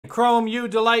Chrome U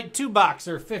Delight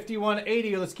 2-boxer,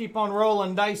 5180. Let's keep on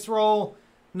rolling. Dice roll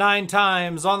 9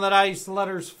 times. On the dice,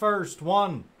 letters first.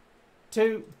 1,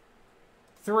 2,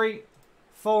 3,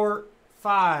 4,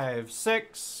 5,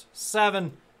 6,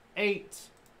 7, 8.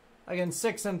 Again,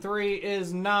 6 and 3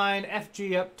 is 9.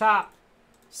 FG up top.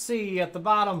 C at the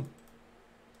bottom.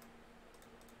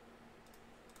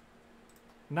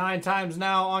 9 times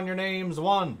now on your names.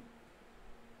 1,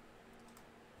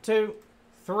 2,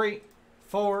 3,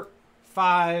 4,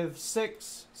 5,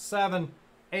 6, 7,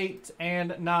 8,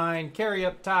 and 9. Carry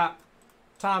up top.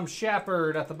 Tom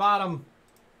Shepard at the bottom.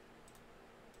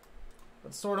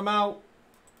 Let's sort them out.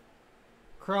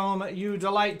 Chrome U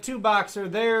Delight 2-boxer.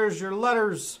 There's your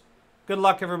letters. Good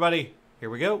luck, everybody. Here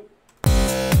we go.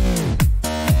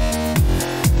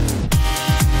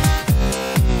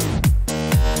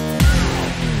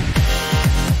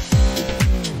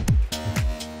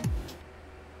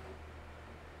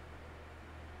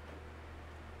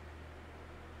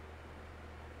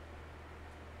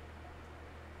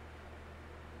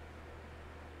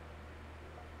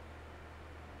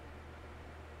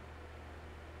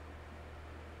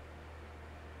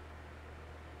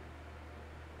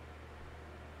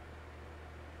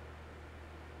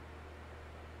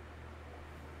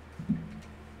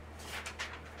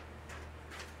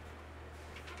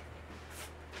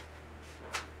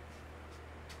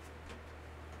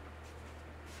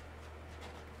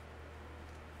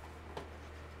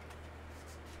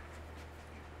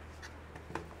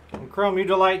 Chrome U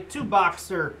Delight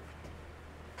 2-boxer.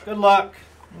 Good luck.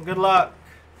 Good luck.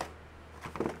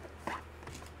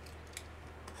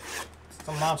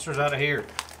 Some monsters out of here.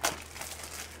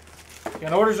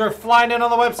 Again, orders are flying in on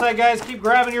the website, guys. Keep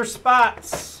grabbing your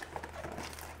spots.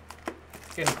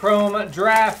 Again, Chrome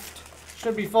Draft.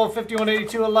 Should be full.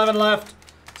 5182, 11 left.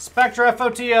 Spectra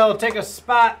FOTL. Take a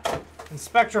spot. And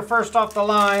Spectra first off the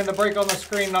line. The break on the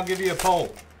screen, and I'll give you a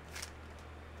poll.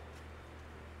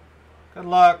 Good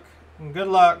luck. And good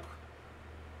luck.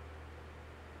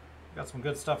 Got some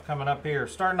good stuff coming up here.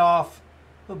 Starting off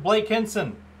with Blake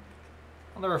Hinson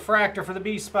on the refractor for the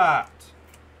B spot.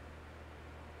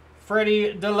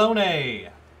 Freddie Deloney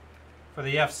for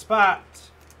the F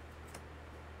spot.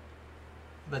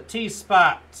 The T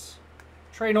spot.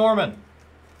 Trey Norman.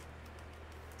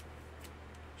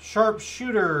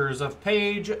 Sharpshooters of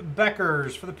Paige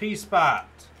Beckers for the P spot.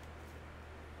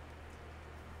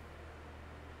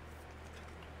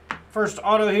 First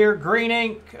auto here, green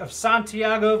ink of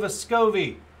Santiago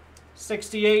Vescovi.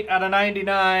 68 out of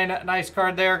 99. Nice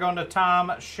card there going to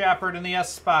Tom Shepard in the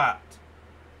S spot.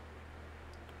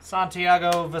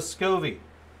 Santiago Vescovi.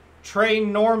 Trey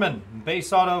Norman,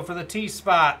 base auto for the T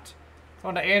spot.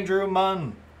 Going to Andrew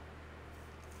Munn.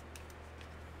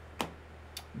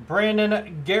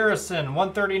 Brandon Garrison,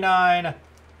 139 out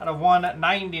of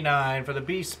 199 for the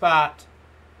B spot.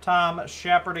 Tom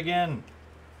Shepard again.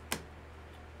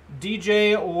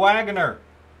 DJ Wagner,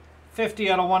 50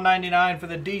 out of 199 for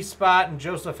the D spot, and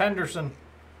Joseph Henderson.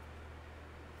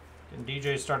 And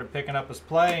DJ started picking up his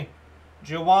play.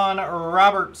 Jawan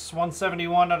Roberts,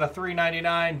 171 out of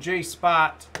 399, J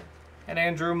spot, and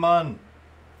Andrew Munn.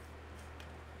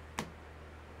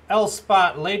 L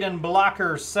spot, Layden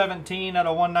Blocker, 17 out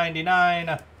of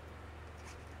 199.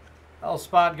 L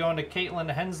spot going to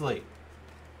Caitlin Hensley.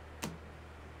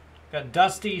 Got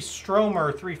Dusty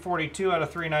Stromer, 342 out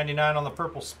of 399 on the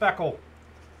purple speckle.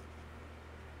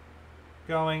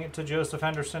 Going to Joseph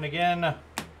Henderson again.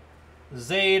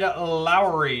 Zade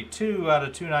Lowry, 2 out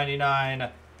of 299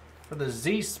 for the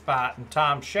Z spot, and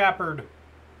Tom Shepard.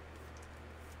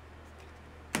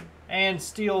 And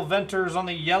Steel Venters on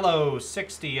the yellow,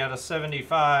 60 out of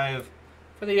 75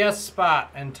 for the S spot,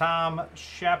 and Tom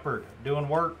Shepard doing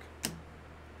work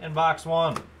in box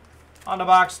 1. On to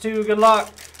box 2, good luck.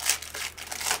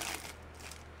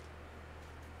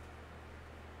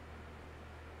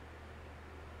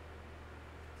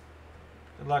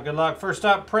 Good luck, good luck. First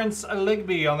up, Prince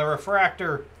Ligby on the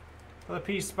refractor for the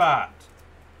P spot.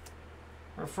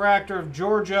 Refractor of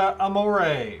Georgia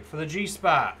Amore for the G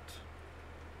spot.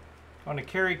 Going to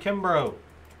Kerry Kimbrough.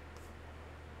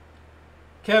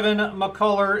 Kevin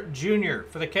McCullough Jr.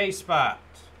 for the K spot.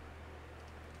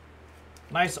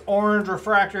 Nice orange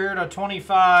refractor here to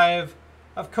 25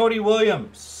 of Cody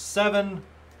Williams. 7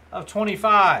 of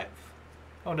 25.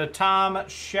 Going to Tom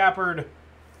Shepard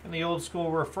in the old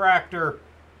school refractor.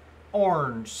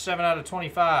 Orange, 7 out of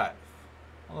 25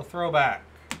 on the throwback.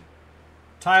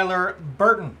 Tyler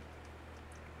Burton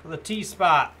for the T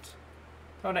spot.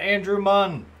 Going to Andrew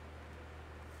Munn.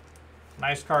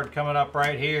 Nice card coming up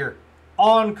right here.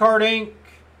 On card ink,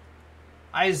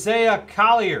 Isaiah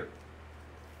Collier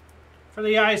for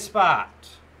the I spot.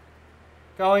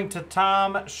 Going to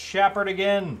Tom Shepard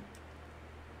again.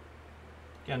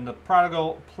 Again, the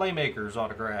Prodigal Playmakers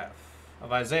autograph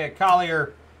of Isaiah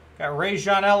Collier. Got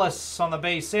Rajon Ellis on the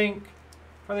base ink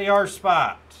for the R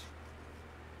spot.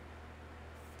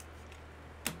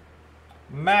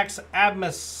 Max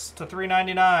Abmas to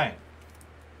 399.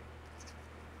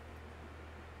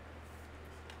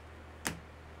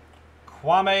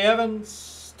 Kwame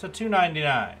Evans to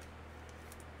 299.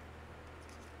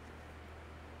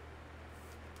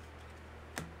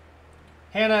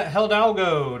 Hannah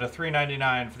Hidalgo to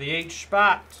 399 for the H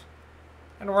spot.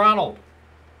 And Ronald.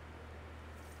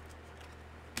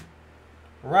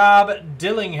 Rob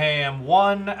Dillingham,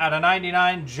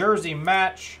 1/99 jersey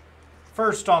match.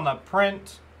 First on the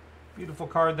print. Beautiful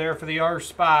card there for the R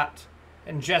spot.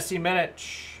 And Jesse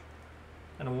Minich.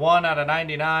 And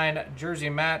 1/99 jersey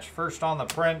match. First on the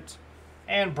print.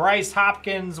 And Bryce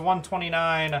Hopkins,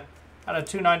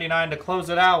 129/299 to close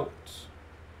it out.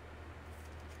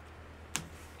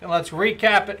 And let's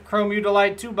recap it. Chrome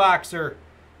Udalite 2-boxer.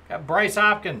 Got Bryce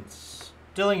Hopkins.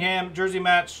 Dillingham jersey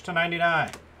match to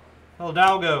 99.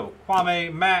 Hidalgo,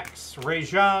 Kwame, Max,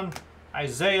 Rajon,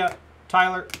 Isaiah,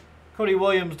 Tyler, Cody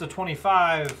Williams to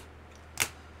 25.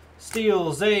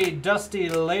 Steele, Zay, Dusty,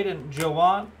 Layden,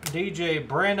 Jowan, DJ,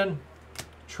 Brandon,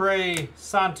 Trey,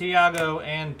 Santiago,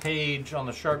 and Paige on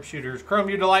the sharpshooters. Chrome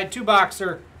Udalite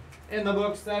 2-boxer in the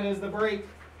books. That is the break.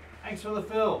 Thanks for the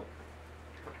fill.